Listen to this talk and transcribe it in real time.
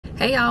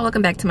Hey y'all,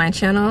 welcome back to my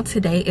channel.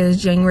 Today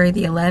is January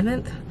the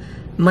 11th,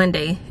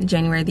 Monday,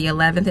 January the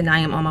 11th, and I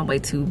am on my way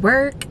to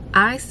work.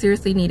 I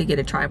seriously need to get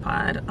a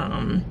tripod,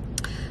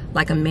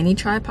 like a mini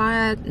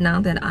tripod,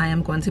 now that I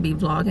am going to be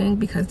vlogging,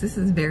 because this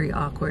is very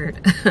awkward.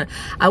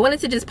 I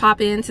wanted to just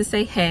pop in to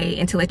say hey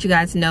and to let you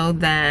guys know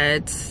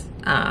that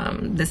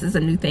this is a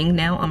new thing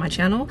now on my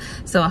channel.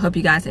 So I hope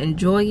you guys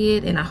enjoy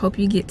it, and I hope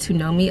you get to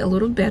know me a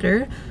little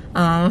better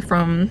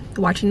from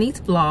watching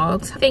these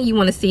vlogs. Anything you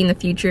want to see in the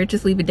future,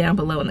 just leave it down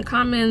below in the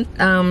comments.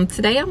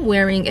 Today I'm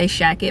wearing a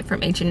jacket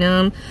from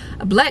H&M,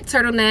 a black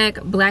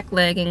turtleneck, black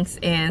leggings,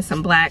 and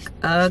some black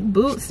UGG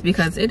boots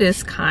because it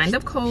is kind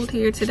of cold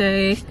here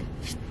today.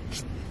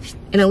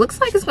 And it looks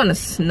like it's gonna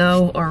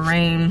snow or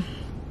rain,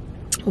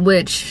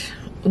 which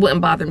wouldn't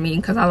bother me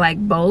because I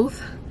like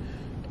both.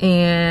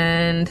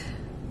 And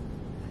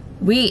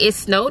it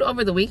snowed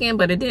over the weekend,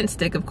 but it didn't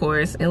stick, of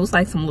course. It was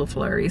like some little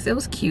flurries. It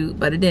was cute,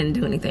 but it didn't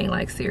do anything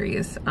like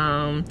serious.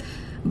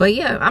 But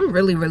yeah, I'm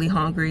really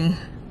hungry.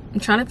 I'm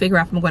trying to figure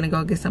out if I'm going to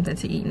go get something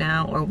to eat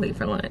now or wait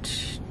for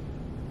lunch,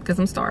 because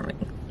I'm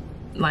starving,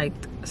 like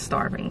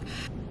starving.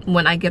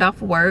 When I get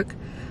off work,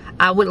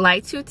 I would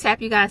like to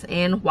tap you guys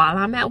in while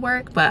I'm at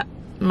work, but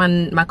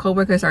my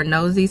coworkers are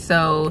nosy,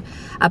 so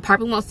I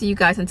probably won't see you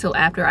guys until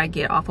after I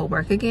get off of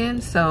work again.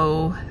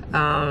 So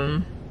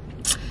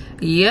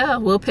yeah,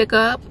 we'll pick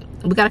up.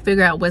 We gotta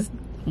figure out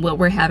what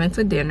we're having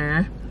for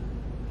dinner.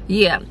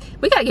 Yeah,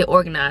 we gotta get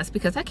organized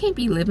because I can't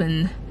be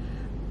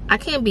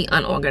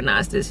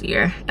unorganized this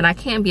year, and I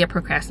can't be a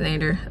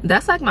procrastinator.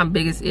 That's like my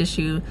biggest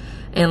issue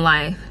in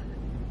life,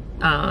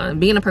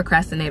 being a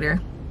procrastinator.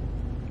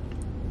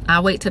 I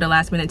wait till the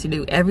last minute to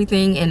do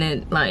everything, and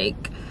it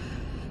like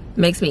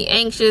makes me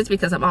anxious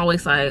because I'm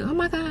always like, oh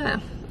my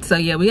god. So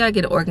yeah, we gotta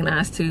get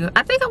organized too.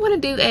 I think I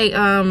want to do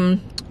a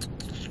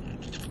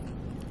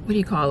what do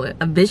you call it,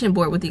 a vision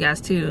board with you guys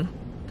too.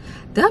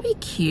 That'll be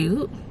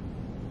cute.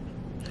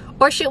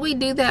 Or should we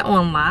do that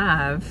on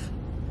live?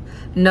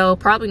 No,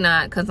 probably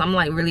not, because I'm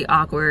like really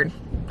awkward.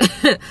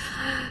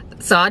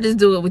 So I'll just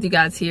do it with you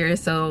guys here.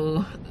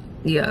 So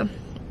yeah,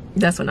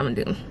 that's what I'm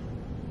gonna do.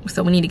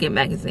 So we need to get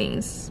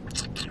magazines.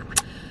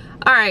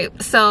 All right,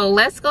 so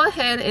let's go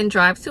ahead and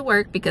drive to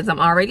work because I'm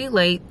already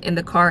late and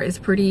the car is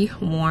pretty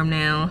warm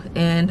now,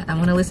 and I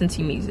want to listen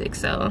to music.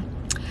 So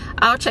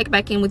I'll check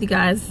back in with you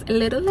guys a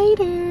little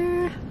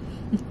later.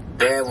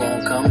 They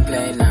won't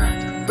complain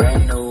now.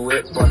 Brand new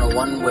whip on a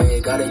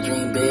one-way. Gotta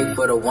dream big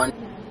for the one.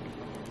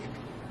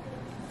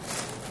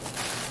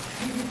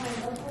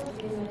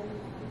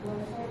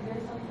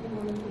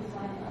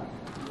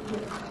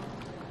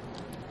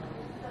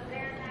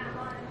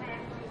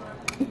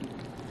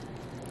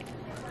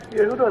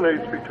 Yeah, who do I know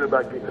you speak to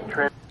about getting a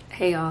trans?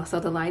 Hey y'all, so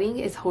the lighting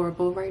is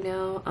horrible right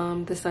now.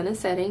 The sun is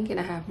setting and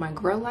I have my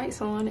grow lights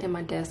on and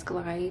my desk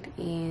light,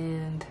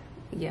 and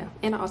yeah,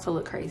 and I also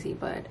look crazy,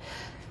 but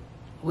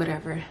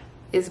whatever.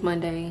 It's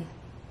Monday,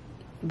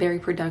 very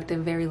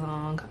productive, very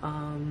long.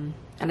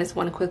 I just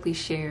want to quickly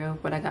share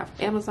what I got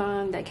from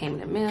Amazon that came in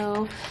the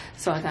mail.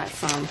 So I got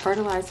some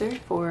fertilizer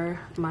for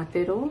my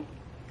fiddle.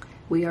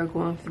 We are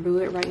going through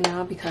it right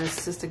now because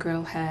sister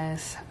girl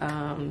has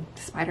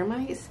spider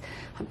mites.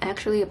 I'm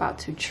actually about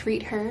to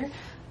treat her.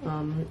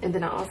 And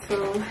then I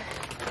also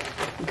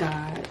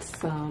got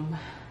some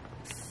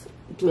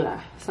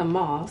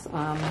moss.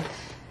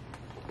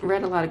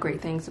 Read a lot of great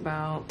things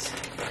about.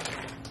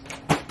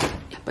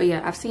 But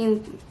yeah, I've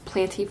seen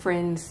planty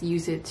friends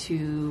use it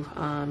to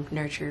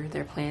nurture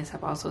their plants.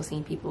 I've also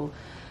seen people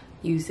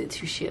use it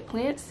to ship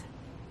plants.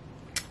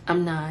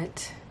 I'm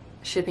not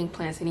shipping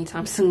plants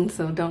anytime soon,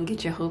 so don't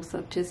get your hopes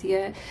up just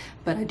yet,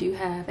 but I do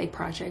have a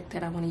project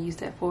that I want to use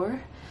that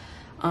for.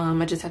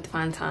 I just have to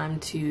find time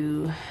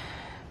to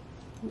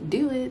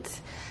do it.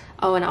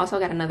 Oh, and I also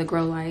got another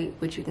grow light,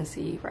 which you can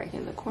see right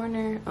in the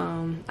corner.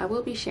 I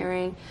will be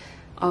sharing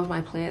all of my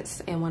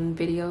plants in one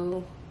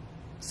video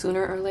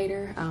sooner or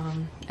later.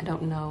 I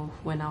don't know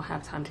when I'll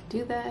have time to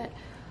do that.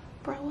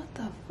 Bro, what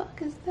the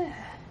fuck is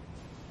that?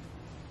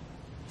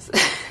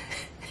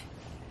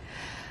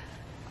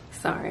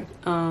 Sorry.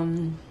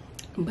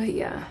 But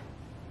yeah,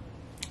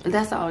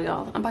 that's all,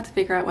 y'all. I'm about to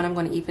figure out what I'm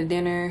going to eat for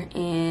dinner,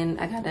 and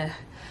I gotta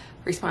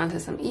respond to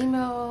some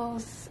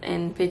emails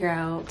and figure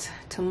out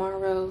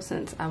tomorrow,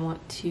 since I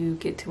want to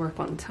get to work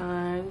on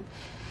time.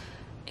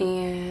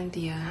 And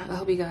yeah, I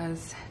hope you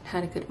guys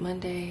had a good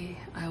Monday.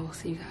 I will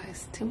see you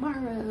guys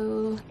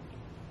tomorrow.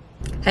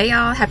 Hey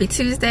y'all, happy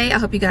Tuesday. I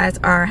hope you guys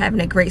are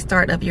having a great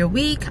start of your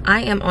week.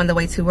 I am on the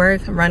way to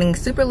work, running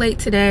super late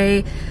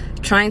today,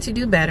 trying to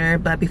do better.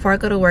 But before I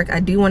go to work, I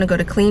do want to go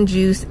to Clean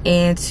Juice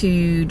and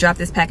to drop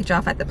this package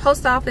off at the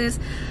post office.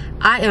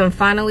 I am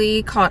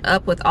finally caught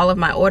up with all of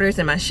my orders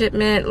and my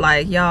shipment.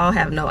 Like, y'all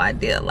have no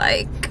idea.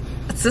 Like,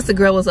 sister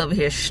girl was over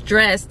here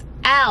stressed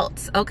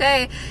out,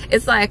 okay?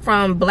 It's like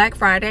from Black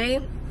Friday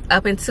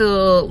up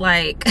until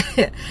like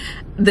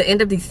the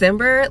end of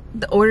December,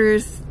 the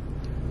orders,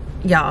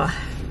 y'all,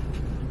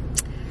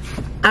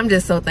 I'm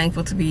just so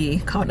thankful to be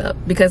caught up,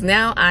 because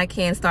now I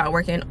can start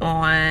working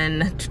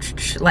on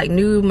like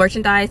new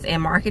merchandise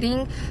and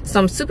marketing. So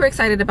I'm super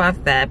excited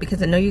about that,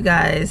 because I know you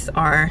guys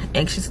are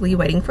anxiously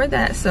waiting for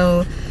that.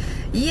 So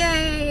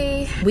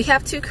yay. We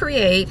have to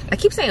create, I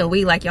keep saying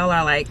we like y'all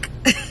are like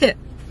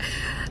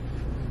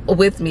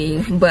with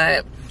me,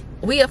 but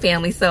we a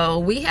family, so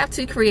we have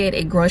to create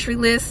a grocery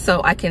list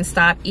so I can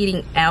stop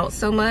eating out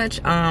so much.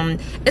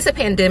 It's a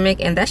pandemic,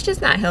 and that's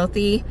just not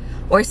healthy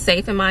or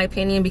safe in my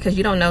opinion, because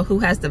you don't know who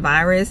has the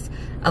virus.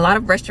 A lot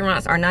of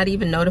restaurants are not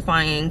even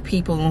notifying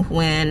people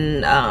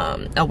when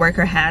a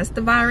worker has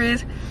the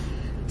virus.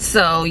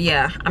 So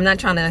yeah, I'm not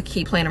trying to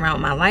keep playing around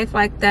with my life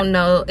like that. I don't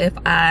know if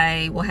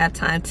I will have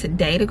time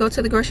today to go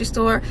to the grocery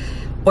store,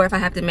 or if I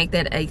have to make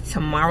that a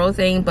tomorrow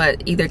thing,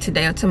 but either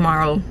today or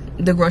tomorrow,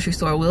 the grocery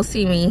store will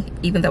see me,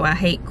 even though I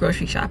hate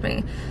grocery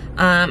shopping.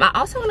 I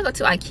also want to go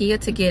to IKEA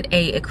to get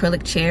a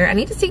acrylic chair. I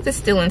need to see if it's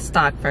still in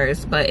stock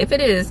first, but if it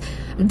is,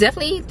 I'm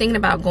definitely thinking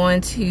about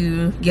going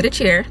to get a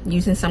chair,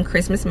 using some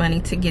Christmas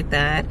money to get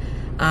that.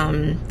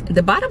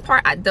 The bottom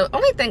part, the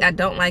only thing I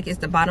don't like is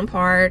the bottom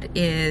part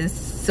is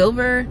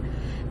silver,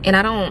 and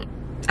I don't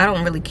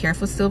really care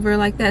for silver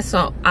like that.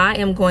 So I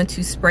am going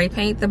to spray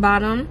paint the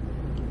bottom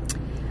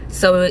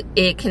so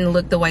it can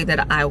look the way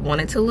that I want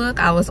it to look.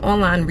 I was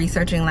online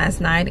researching last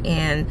night,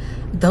 and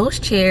those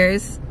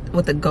chairs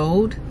with the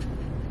gold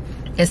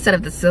instead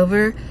of the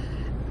silver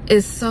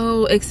is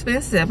so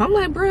expensive. I'm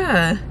like,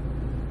 bruh,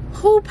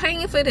 who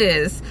paying for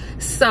this?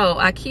 So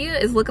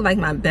IKEA is looking like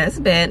my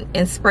best bet,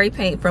 and spray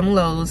paint from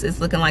Lowe's is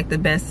looking like the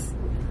best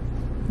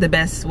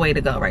way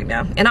to go right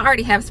now. And I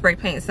already have spray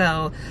paint,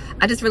 so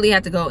I just really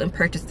have to go and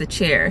purchase the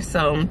chair.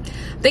 So I'm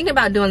thinking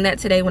about doing that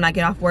today when I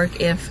get off work,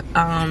 if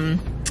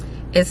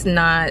it's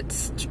not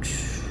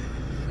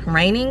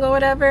raining or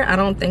whatever. I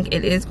don't think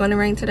it is going to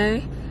rain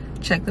today.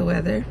 Check the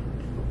weather.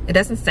 It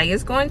doesn't say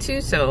it's going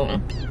to, so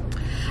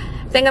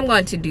I think I'm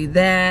going to do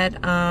that.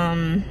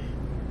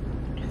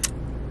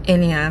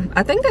 And yeah,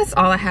 I think that's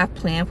all I have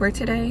planned for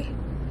today.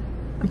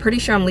 I'm pretty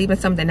sure I'm leaving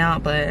something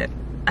out, but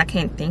I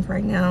can't think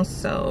right now.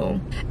 So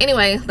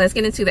anyway, let's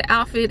get into the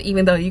outfit,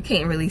 even though you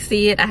can't really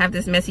see it. I have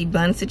this messy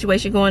bun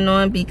situation going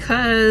on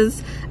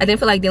because I didn't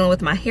feel like dealing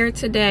with my hair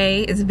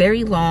today. It's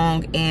very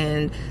long,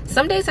 and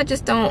some days I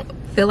just don't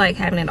feel like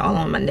having it all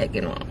on my neck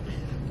and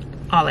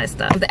all that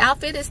stuff. The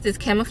outfit is this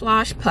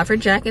camouflage puffer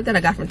jacket that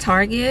I got from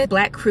Target.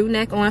 Black crew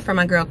neck on for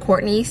my girl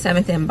Courtney,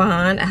 7th and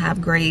Bond. I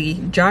have gray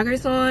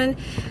joggers on,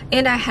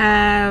 and I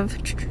have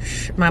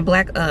my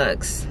black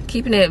Uggs.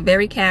 Keeping it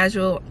very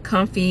casual,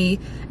 comfy,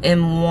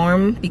 and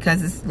warm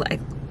because it's like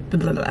blah,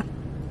 blah, blah.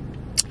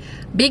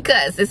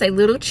 Because it's a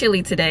little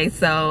chilly today.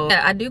 So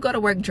yeah, I do go to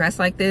work dressed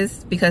like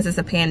this because it's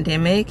a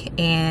pandemic,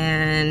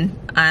 and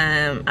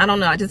I don't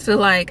know, I just feel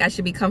like I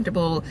should be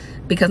comfortable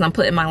because I'm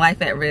putting my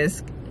life at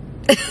risk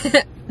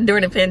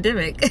during the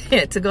pandemic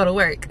to go to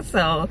work.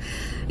 So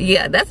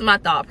yeah, that's my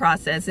thought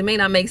process. It may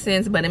not make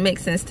sense, but it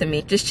makes sense to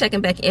me. Just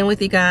checking back in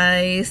with you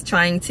guys,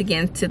 trying to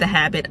get into the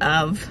habit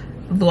of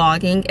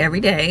vlogging every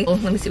day. Oh,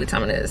 let me see what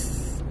time it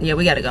is. Yeah,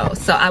 we gotta go.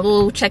 So I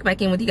will check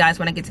back in with you guys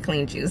when I get to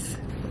Clean Juice.